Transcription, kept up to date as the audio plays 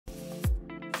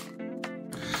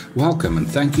Welcome and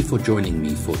thank you for joining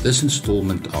me for this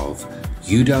installment of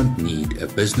You Don't Need a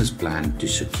Business Plan to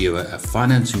Secure a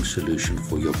Financing Solution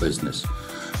for Your Business,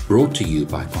 brought to you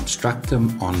by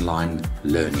Constructum Online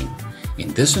Learning.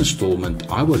 In this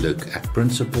installment, I will look at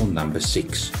principle number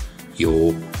 6,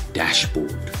 your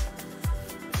dashboard.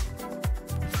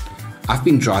 I've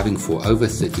been driving for over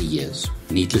 30 years.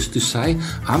 Needless to say,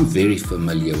 I'm very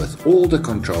familiar with all the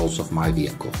controls of my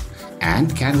vehicle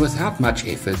and can without much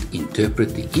effort interpret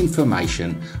the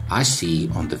information I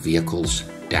see on the vehicle's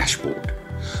dashboard.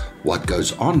 What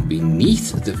goes on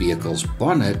beneath the vehicle's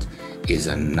bonnet is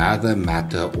another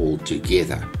matter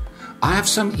altogether. I have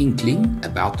some inkling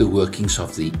about the workings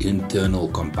of the internal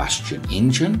combustion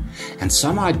engine and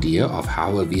some idea of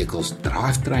how a vehicle's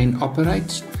drivetrain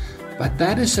operates, but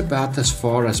that is about as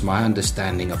far as my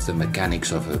understanding of the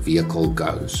mechanics of a vehicle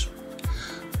goes.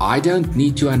 I don't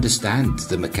need to understand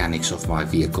the mechanics of my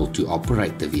vehicle to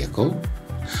operate the vehicle.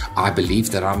 I believe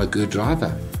that I'm a good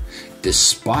driver,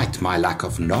 despite my lack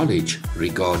of knowledge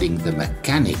regarding the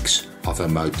mechanics of a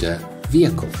motor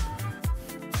vehicle.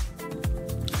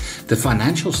 The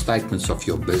financial statements of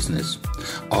your business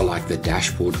are like the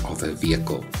dashboard of a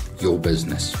vehicle, your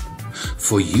business.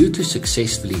 For you to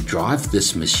successfully drive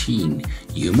this machine,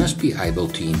 you must be able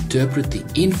to interpret the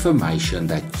information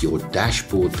that your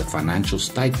dashboard, the financial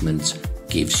statements,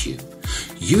 gives you.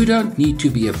 You don't need to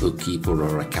be a bookkeeper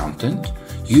or accountant.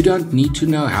 You don't need to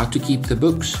know how to keep the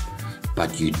books.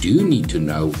 But you do need to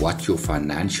know what your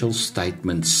financial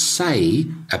statements say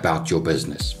about your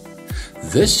business.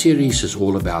 This series is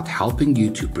all about helping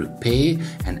you to prepare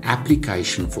an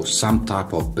application for some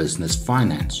type of business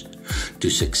finance. To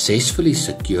successfully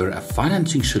secure a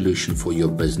financing solution for your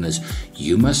business,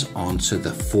 you must answer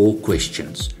the 4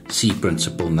 questions. See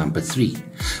principle number 3.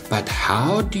 But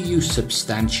how do you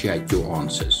substantiate your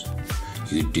answers?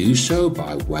 You do so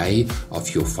by way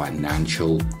of your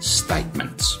financial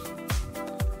statements.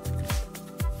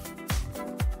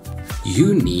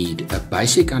 You need a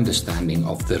basic understanding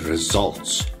of the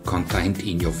results contained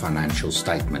in your financial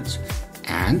statements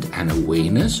and an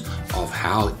awareness of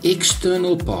how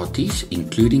external parties,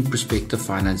 including prospective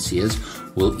financiers,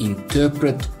 will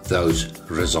interpret those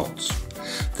results.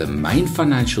 The main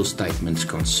financial statements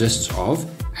consists of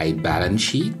a balance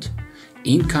sheet,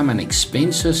 income and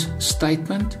expenses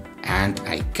statement, and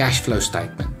a cash flow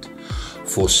statement.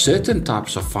 For certain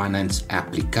types of finance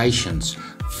applications,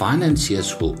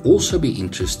 financiers will also be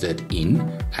interested in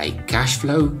a cash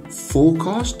flow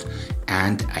forecast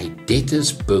and a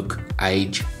debtor's book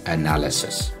age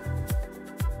analysis.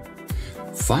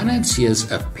 Financiers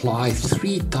apply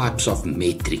 3 types of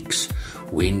metrics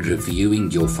when reviewing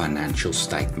your financial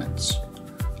statements: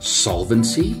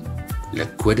 solvency,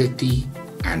 liquidity,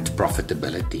 and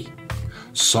profitability.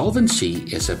 Solvency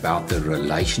is about the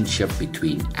relationship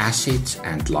between assets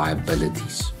and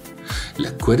liabilities.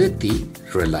 Liquidity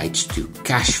relates to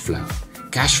cash flow.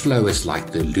 Cash flow is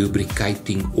like the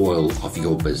lubricating oil of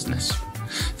your business.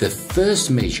 The first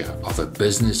measure of a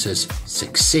business's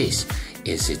success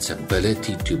is its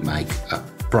ability to make a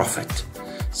profit.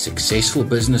 Successful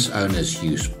business owners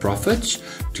use profits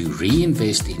to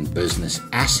reinvest in business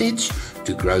assets,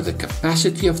 to grow the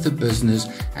capacity of the business,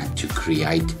 and to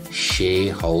create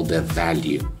shareholder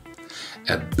value.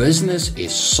 A business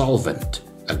is solvent,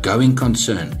 a going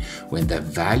concern, when the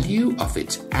value of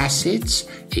its assets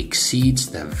exceeds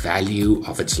the value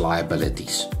of its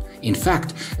liabilities. In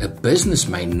fact, a business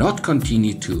may not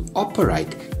continue to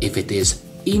operate if it is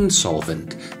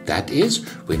insolvent, that is,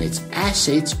 when its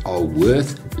assets are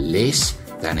worth less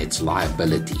than its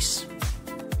liabilities.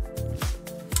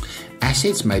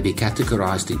 Assets may be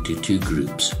categorized into 2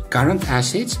 groups: current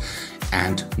assets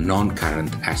and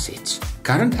non-current assets.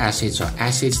 Current assets are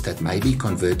assets that may be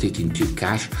converted into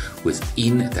cash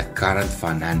within the current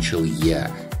financial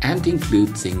year and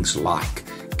include things like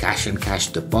cash and cash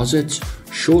deposits,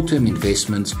 short-term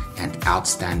investments, and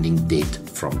outstanding debt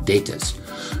from debtors.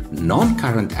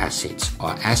 Non-current assets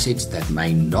are assets that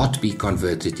may not be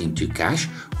converted into cash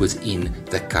within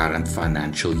the current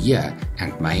financial year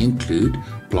and may include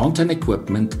plant and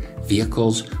equipment,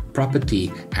 vehicles,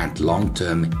 property, and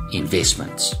long-term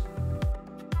investments.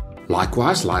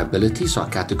 Likewise, liabilities are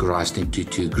categorized into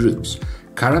 2 groups.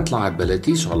 Current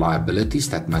liabilities are liabilities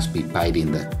that must be paid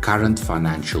in the current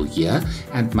financial year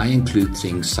and may include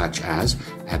things such as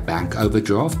a bank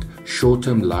overdraft,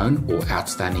 short-term loan, or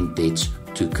outstanding debts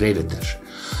to creditors.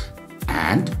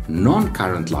 And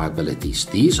non-current liabilities.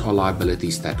 These are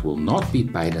liabilities that will not be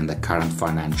paid in the current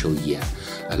financial year.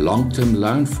 A long-term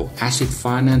loan for asset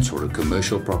finance or a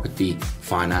commercial property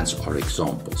finance are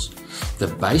examples. The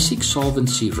basic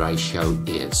solvency ratio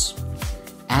is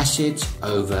assets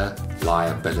over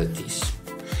liabilities.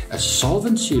 A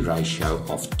solvency ratio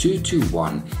of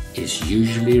 2-to-1 is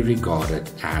usually regarded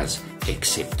as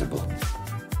acceptable.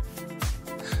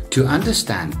 To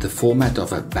understand the format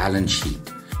of a balance sheet,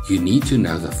 you need to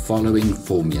know the following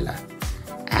formula.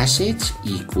 Assets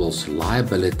equals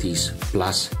liabilities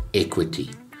plus equity.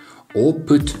 Or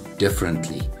put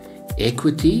differently,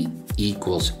 equity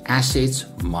equals assets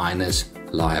minus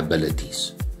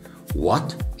liabilities.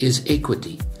 What is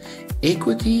equity?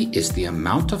 Equity is the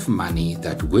amount of money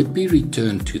that would be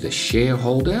returned to the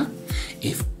shareholder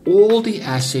if all the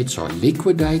assets are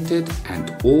liquidated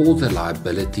and all the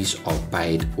liabilities are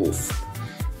paid off.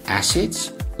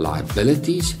 Assets,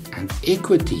 liabilities, and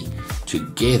equity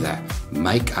together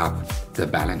make up the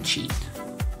balance sheet.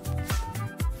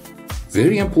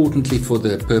 Very importantly for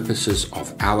the purposes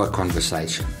of our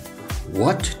conversation,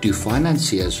 what do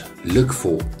financiers look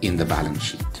for in the balance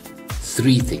sheet?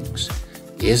 3 things.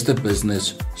 Is the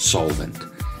business solvent?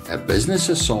 A business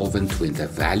is solvent when the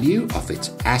value of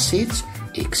its assets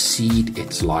exceed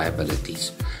its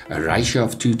liabilities. A ratio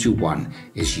of 2-to-1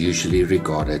 is usually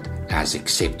regarded as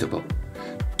acceptable.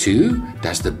 2,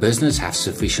 does the business have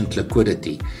sufficient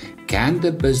liquidity? Can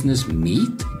the business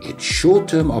meet its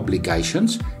short-term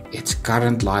obligations, its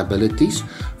current liabilities,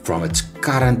 from its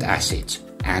current assets,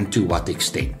 and to what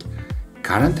extent?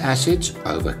 Current assets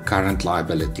over current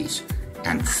liabilities.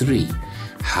 And 3,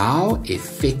 how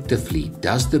effectively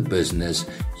does the business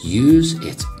use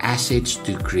its assets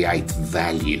to create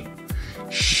value?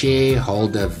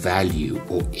 Shareholder value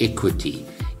or equity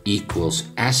equals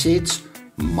assets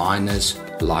minus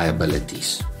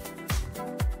liabilities.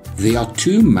 There are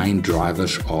 2 main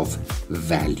drivers of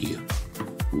value.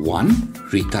 1,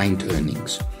 retained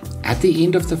earnings. At the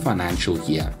end of the financial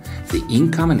year, the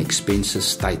income and expenses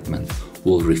statement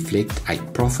will reflect a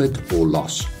profit or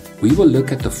loss. We will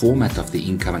look at the format of the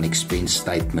income and expense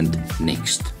statement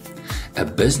next. A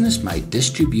business may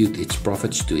distribute its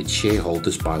profits to its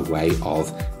shareholders by way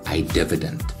of a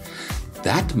dividend.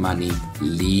 That money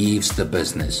leaves the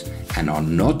business and are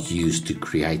not used to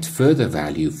create further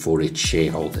value for its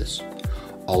shareholders.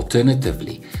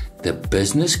 Alternatively, the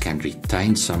business can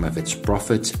retain some of its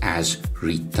profits as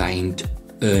retained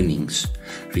earnings.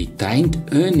 Retained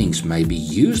earnings may be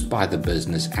used by the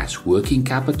business as working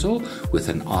capital with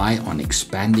an eye on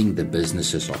expanding the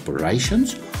business's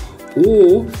operations,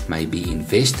 or may be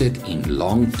invested in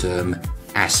long-term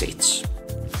assets.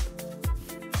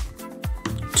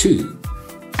 2,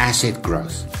 asset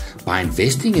growth. By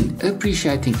investing in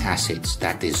appreciating assets,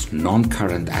 that is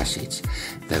non-current assets,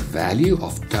 the value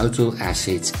of total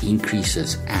assets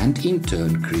increases and in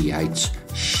turn creates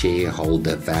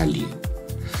shareholder value.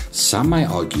 Some may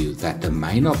argue that the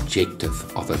main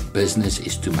objective of a business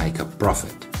is to make a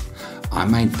profit. I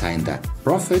maintain that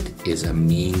profit is a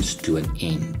means to an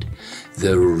end.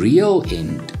 The real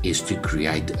end is to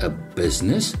create a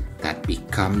business that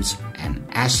becomes an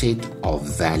asset of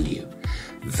value.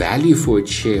 Value for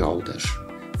its shareholders,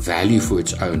 value for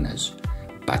its owners.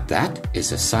 But that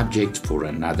is a subject for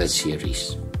another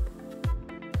series.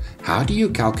 How do you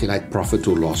calculate profit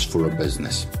or loss for a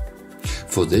business?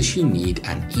 For this you need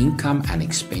an income and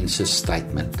expenses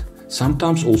statement,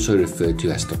 sometimes also referred to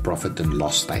as the profit and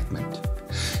loss statement.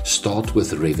 Start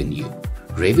with revenue.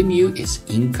 Revenue is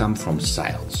income from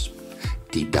sales.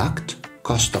 Deduct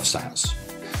cost of sales.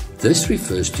 This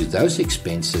refers to those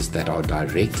expenses that are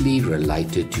directly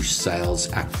related to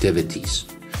sales activities.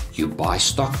 You buy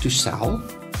stock to sell.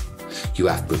 You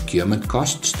have procurement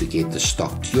costs to get the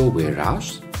stock to your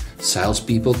warehouse.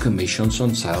 Salespeople commissions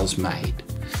on sales made.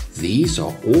 These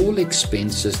are all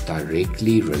expenses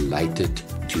directly related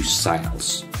to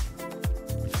sales.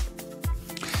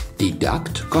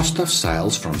 Deduct cost of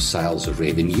sales from sales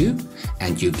revenue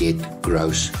and you get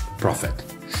gross profit.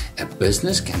 A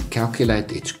business can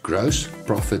calculate its gross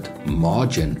profit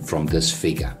margin from this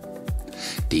figure.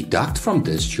 Deduct from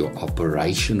this your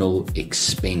operational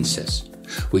expenses,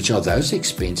 which are those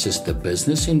expenses the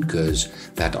business incurs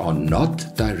that are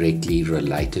not directly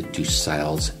related to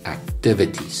sales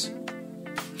activities.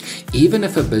 Even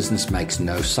if a business makes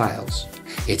no sales,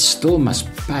 it still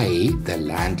must pay the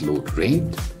landlord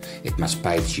rent, it must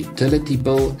pay its utility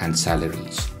bill and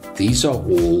salaries. These are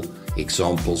all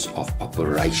examples of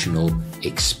operational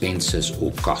expenses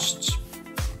or costs.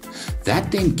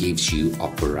 That then gives you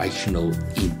operational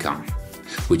income,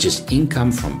 which is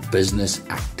income from business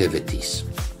activities.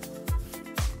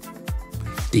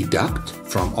 Deduct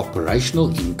from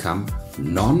operational income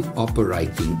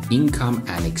non-operating income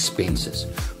and expenses,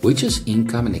 which is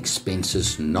income and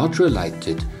expenses not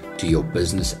related to your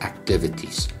business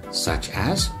activities, such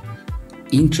as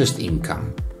interest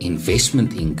income,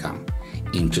 investment income,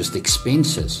 interest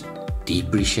expenses,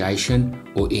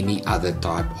 depreciation, or any other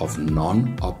type of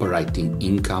non-operating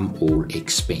income or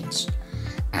expense.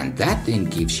 And that then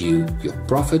gives you your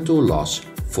profit or loss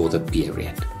for the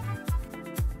period.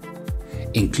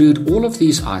 Include all of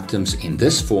these items in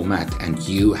this format and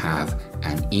you have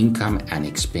an income and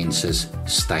expenses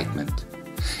statement.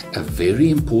 A very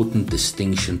important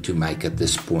distinction to make at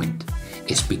this point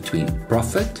is between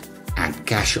profit and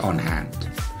cash on hand.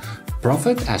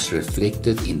 Profit as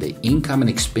reflected in the income and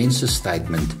expenses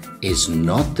statement is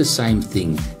not the same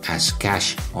thing as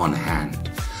cash on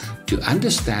hand. To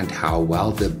understand how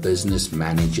well the business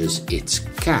manages its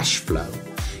cash flow,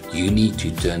 you need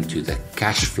to turn to the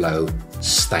cash flow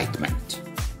statement.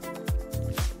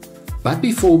 But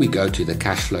before we go to the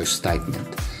cash flow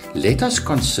statement, let us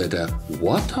consider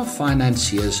what are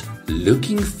financiers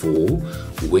looking for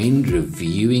when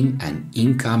reviewing an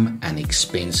income and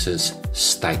expenses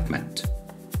statement.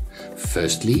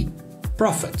 Firstly,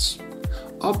 profits.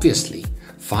 Obviously,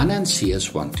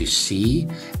 financiers want to see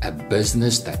a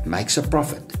business that makes a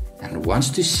profit and wants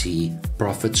to see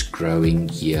profits growing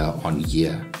year on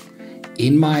year.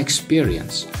 In my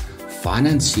experience,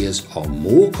 financiers are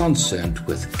more concerned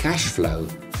with cash flow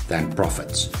than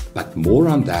profits, but more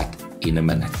on that in a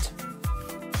minute.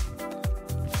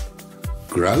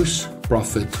 Gross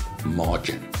profit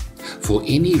margin. For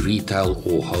any retail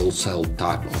or wholesale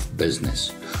type of business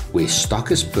where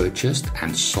stock is purchased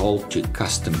and sold to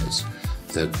customers,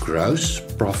 the gross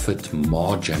profit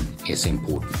margin is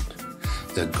important.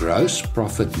 The gross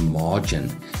profit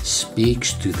margin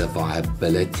speaks to the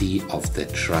viability of the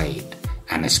trade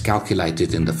and is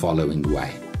calculated in the following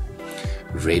way: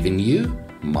 revenue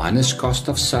minus cost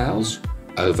of sales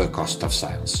over cost of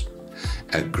sales.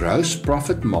 A gross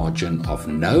profit margin of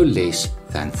no less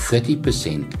than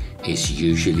 30% is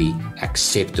usually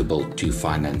acceptable to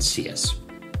financiers.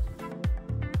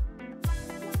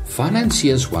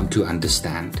 Financiers want to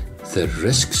understand the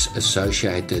risks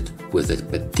associated with a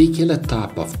particular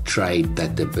type of trade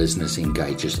that the business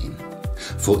engages in.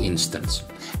 For instance,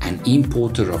 an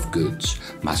importer of goods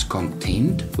must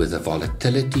contend with the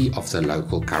volatility of the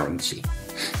local currency.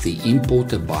 The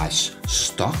importer buys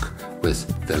stock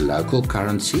with the local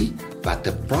currency, but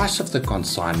the price of the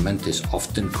consignment is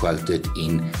often quoted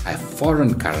in a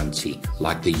foreign currency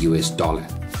like the US dollar.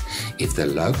 If the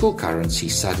local currency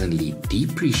suddenly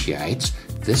depreciates,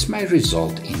 this may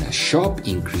result in a sharp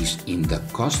increase in the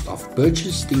cost of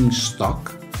purchasing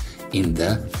stock in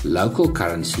the local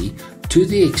currency to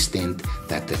the extent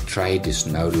that the trade is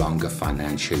no longer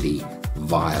financially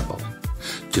viable.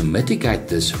 To mitigate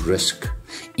this risk,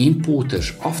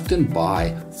 importers often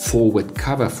buy forward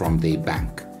cover from their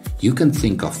bank. You can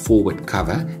think of forward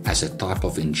cover as a type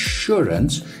of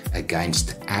insurance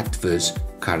against adverse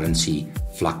currency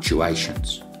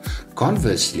fluctuations.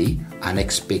 Conversely,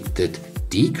 unexpected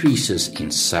decreases in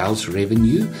sales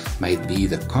revenue may be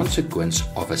the consequence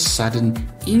of a sudden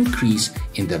increase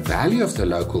in the value of the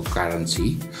local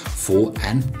currency for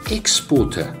an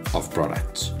exporter of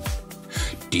products.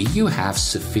 Do you have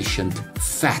sufficient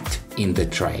fat in the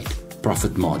trade,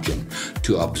 profit margin,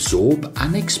 to absorb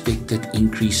unexpected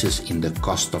increases in the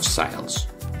cost of sales?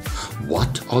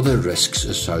 What are the risks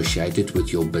associated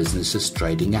with your business's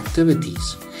trading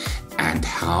activities? And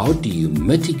how do you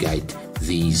mitigate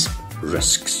these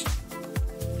risks?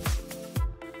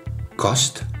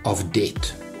 Cost of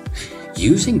debt.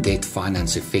 Using debt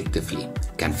finance effectively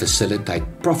can facilitate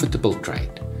profitable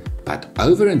trade, but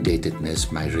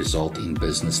over-indebtedness may result in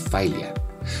business failure.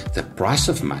 The price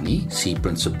of money, see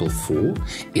Principle 4,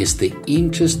 is the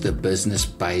interest the business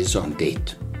pays on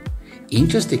debt.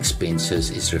 Interest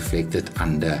expenses is reflected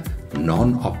under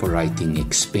non-operating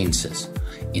expenses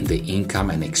in the income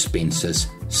and expenses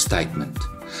statement.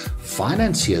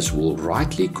 Financiers will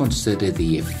rightly consider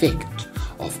the effect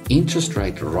of interest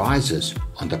rate rises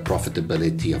on the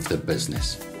profitability of the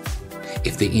business.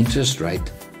 If the interest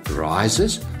rate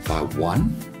rises by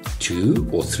 1, 2,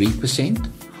 or 3%,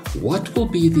 what will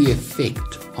be the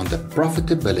effect on the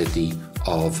profitability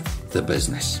of the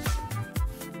business?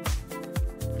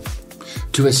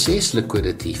 To assess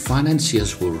liquidity,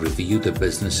 financiers will review the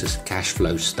business's cash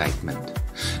flow statement.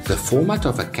 The format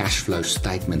of a cash flow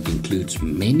statement includes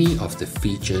many of the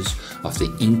features of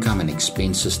the income and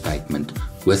expenses statement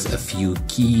with a few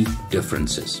key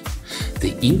differences.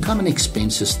 The income and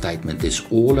expenses statement is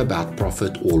all about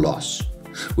profit or loss,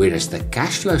 whereas the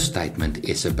cash flow statement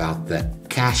is about the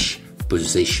cash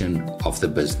position of the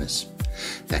business.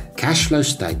 The cash flow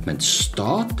statement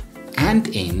starts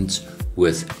and ends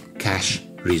with cash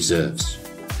reserves.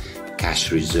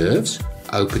 Cash reserves,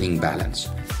 opening balance.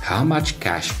 How much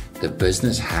cash the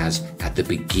business has at the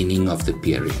beginning of the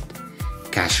period.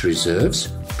 Cash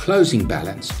reserves, closing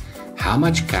balance, how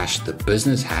much cash the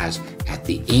business has at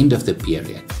the end of the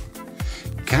period.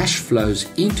 Cash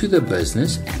flows into the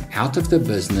business and out of the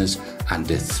business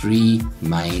under three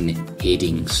main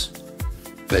headings: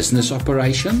 business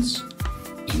operations,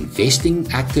 investing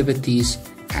activities,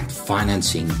 and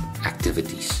financing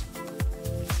activities.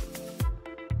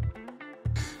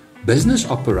 Business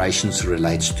operations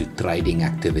relates to trading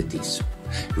activities.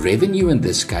 Revenue in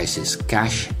this case is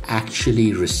cash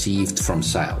actually received from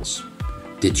sales.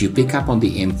 Did you pick up on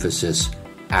the emphasis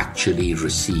actually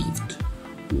received?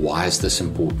 Why is this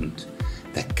important?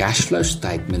 The cash flow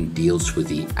statement deals with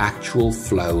the actual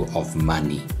flow of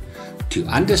money. To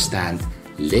understand,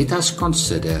 let us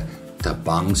consider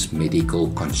Thabang's medical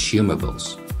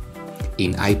consumables.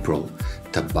 In April,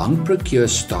 Thabang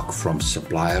procures stock from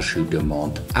suppliers who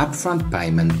demand upfront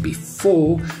payment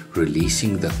before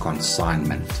releasing the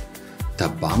consignment.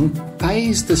 Thabang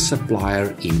pays the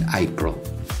supplier in April.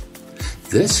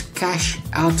 This cash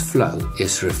outflow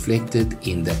is reflected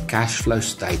in the cash flow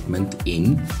statement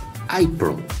in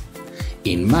April.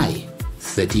 In May,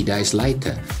 30 days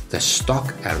later, the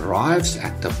stock arrives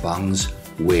at Thabang's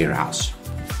warehouse.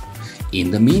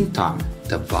 In the meantime,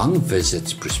 Thabang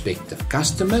visits prospective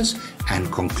customers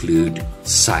and conclude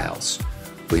sales.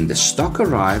 When the stock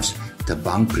arrives,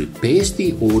 Thabang prepares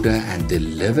the order and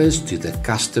delivers to the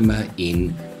customer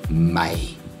in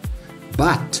May.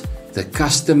 But the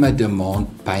customer demand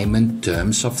payment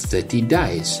terms of 30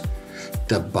 days.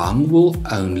 Thabang will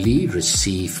only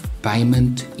receive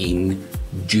payment in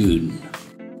June.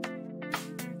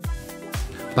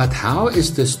 But how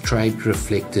is this trade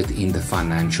reflected in the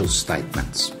financial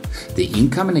statements? The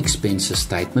income and expenses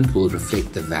statement will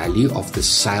reflect the value of the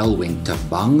sale when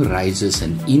Thabang raises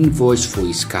an invoice for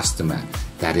his customer,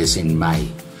 that is in May,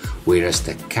 whereas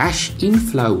the cash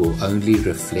inflow will only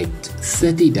reflect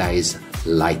 30 days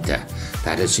later,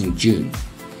 that is in June,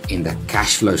 in the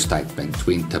cash flow statement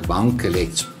when Thabang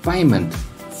collects payment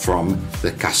from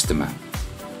the customer.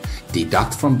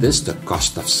 Deduct from this the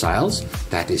cost of sales,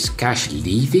 that is cash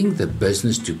leaving the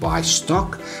business to buy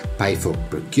stock, pay for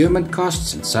procurement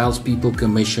costs and salespeople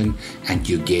commission, and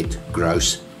you get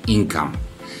gross income.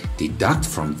 Deduct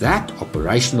from that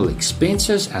operational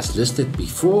expenses as listed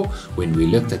before when we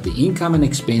looked at the income and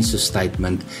expenses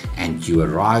statement, and you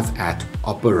arrive at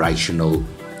operational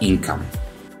income.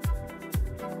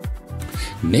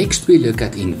 Next, we look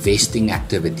at investing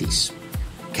activities.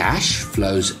 Cash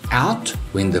flows out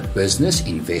when the business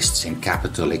invests in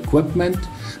capital equipment,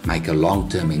 make a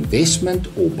long-term investment,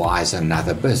 or buys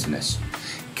another business.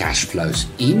 Cash flows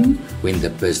in when the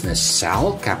business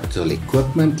sells capital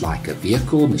equipment like a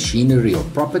vehicle, machinery, or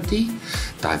property,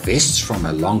 divests from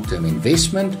a long-term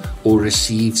investment, or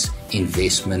receives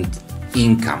investment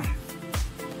income.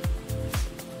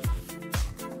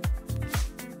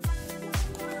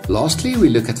 Lastly, we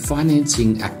look at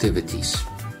financing activities.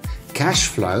 Cash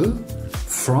flow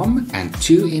from and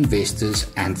to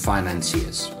investors and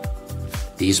financiers.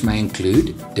 These may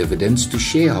include dividends to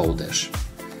shareholders,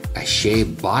 a share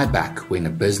buyback when a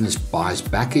business buys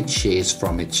back its shares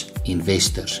from its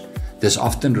investors. This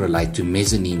often relates to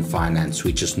mezzanine finance,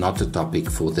 which is not a topic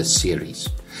for this series.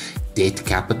 Debt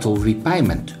capital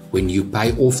repayment, when you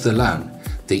pay off the loan.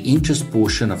 The interest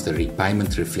portion of the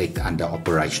repayment reflects under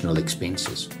operational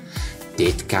expenses.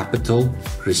 Debt capital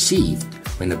received,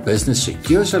 when a business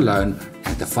secures a loan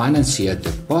and the financier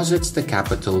deposits the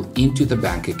capital into the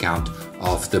bank account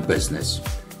of the business.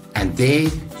 And there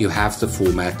you have the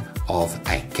format of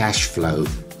a cash flow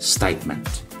statement.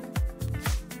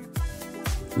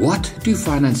 What do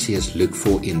financiers look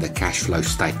for in the cash flow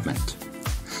statement?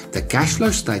 The cash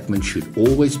flow statement should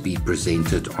always be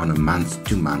presented on a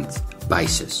month-to-month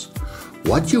basis.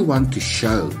 What you want to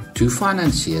show to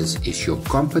financiers is your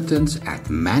competence at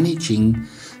managing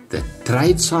the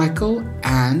trade cycle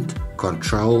and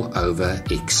control over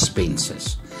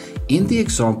expenses. In the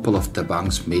example of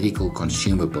Thabang's medical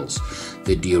consumables,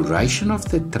 the duration of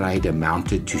the trade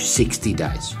amounted to 60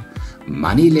 days.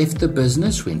 Money left the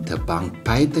business when Thabang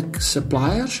paid the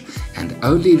suppliers and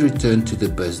only returned to the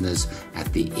business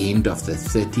at the end of the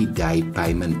 30-day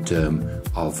payment term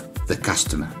of the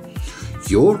customer.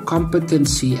 Your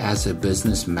competency as a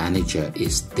business manager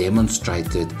is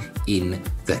demonstrated in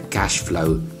the cash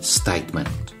flow statement.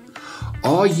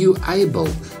 Are you able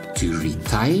to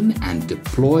retain and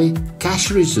deploy cash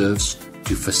reserves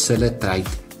to facilitate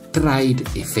trade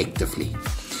effectively?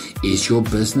 Is your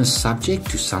business subject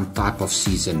to some type of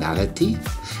seasonality?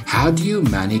 How do you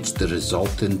manage the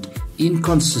resultant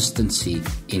inconsistency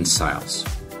in sales?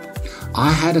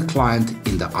 I had a client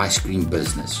in the ice cream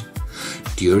business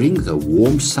During the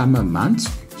warm summer months,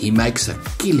 he makes a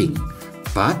killing,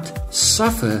 but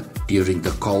suffer during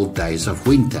the cold days of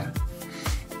winter.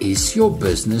 Is your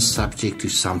business subject to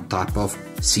some type of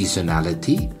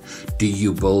seasonality? Do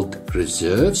you build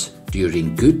reserves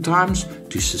during good times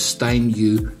to sustain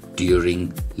you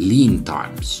during lean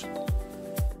times?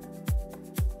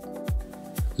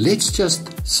 Let's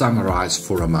just summarize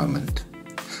for a moment.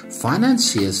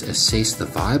 Financiers assess the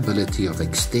viability of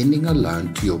extending a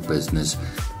loan to your business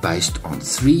based on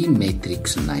 3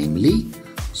 metrics, namely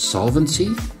solvency,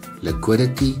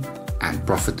 liquidity, and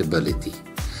profitability.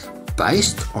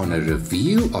 Based on a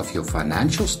review of your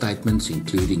financial statements,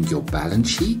 including your balance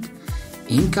sheet,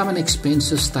 income and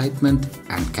expenses statement,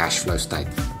 and cash flow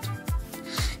statement.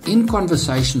 In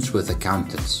conversations with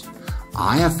accountants,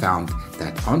 I have found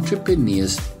that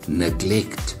entrepreneurs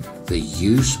neglect the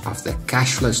use of the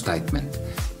cash flow statement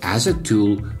as a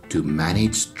tool to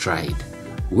manage trade,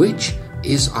 which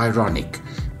is ironic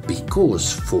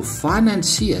because for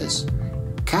financiers,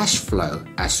 cash flow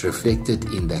as reflected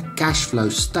in the cash flow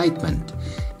statement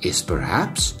is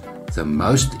perhaps the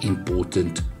most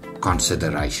important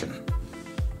consideration.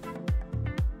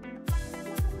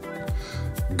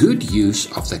 Good use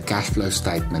of the cash flow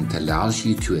statement allows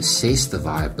you to assess the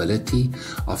viability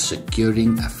of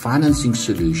securing a financing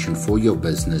solution for your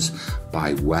business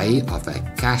by way of a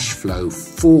cash flow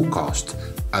forecast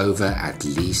over at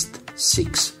least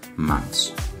 6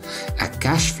 months. A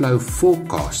cash flow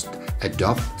forecast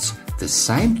adopts the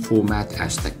same format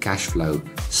as the cash flow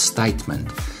statement,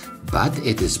 but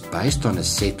it is based on a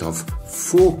set of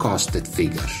forecasted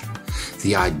figures.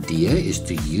 The idea is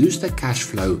to use the cash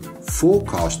flow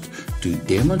forecast to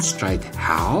demonstrate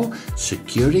how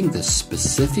securing the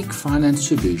specific finance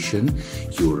solution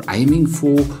you're aiming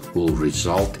for will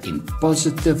result in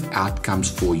positive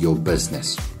outcomes for your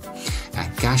business. A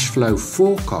cash flow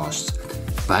forecast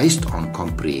based on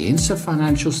comprehensive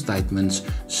financial statements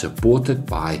supported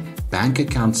by bank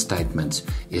account statements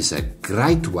is a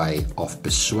great way of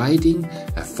persuading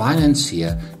a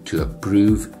financier to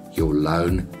approve your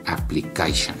loan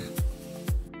application.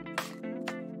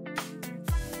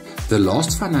 The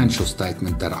last financial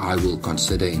statement that I will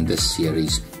consider in this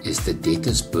series is the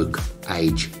debtors book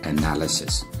age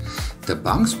analysis. The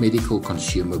bank's medical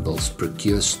consumables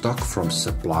procure stock from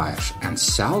suppliers and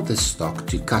sell the stock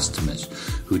to customers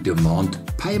who demand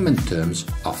payment terms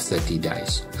of 30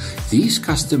 days. These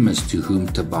customers to whom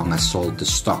Tabang has sold the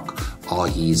stock are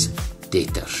his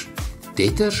debtors.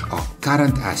 Debtors are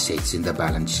current assets in the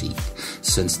balance sheet,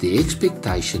 since the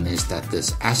expectation is that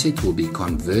this asset will be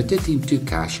converted into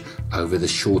cash over the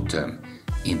short term,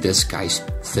 in this case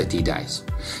 30 days.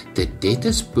 The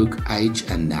debtors book age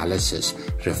analysis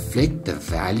reflects the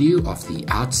value of the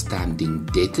outstanding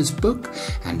debtors book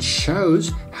and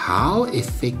shows how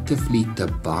effectively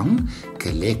Tabang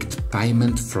collect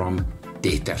payment from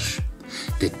debtors.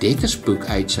 The debtors book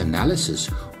age analysis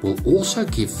will also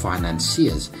give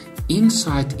financiers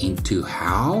insight into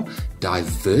how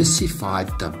diversified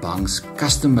the bank's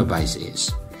customer base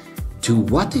is. To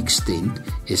what extent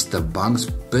is the bank's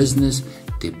business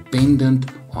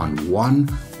dependent on one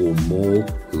or more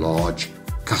large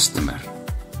customer?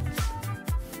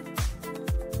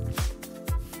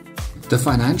 The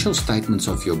financial statements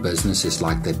of your business is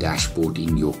like the dashboard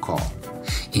in your car.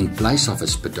 In place of a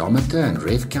speedometer and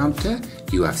rev counter,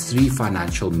 you have 3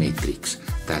 financial metrics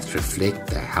that reflect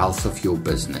the health of your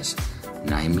business,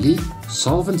 namely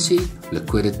solvency,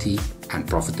 liquidity, and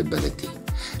profitability.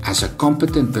 As a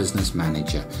competent business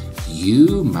manager,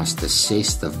 you must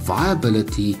assess the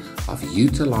viability of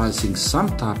utilizing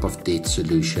some type of debt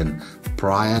solution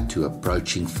prior to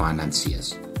approaching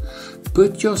financiers.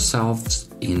 Put yourselves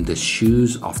in the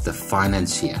shoes of the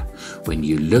financier when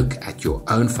you look at your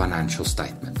own financial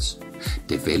statements.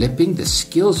 Developing the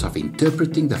skills of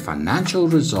interpreting the financial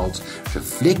results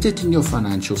reflected in your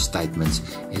financial statements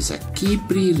is a key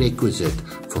prerequisite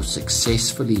for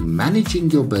successfully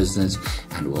managing your business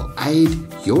and will aid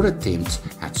your attempts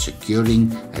at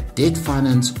securing a debt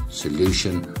finance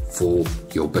solution for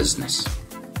your business.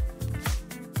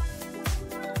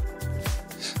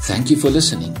 Thank you for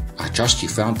listening. I trust you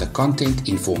found the content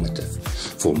informative.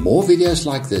 For more videos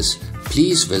like this,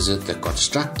 please visit the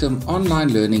Constructum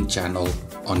online learning channel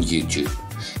on YouTube.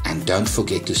 And don't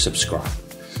forget to subscribe.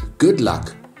 Good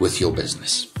luck with your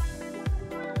business.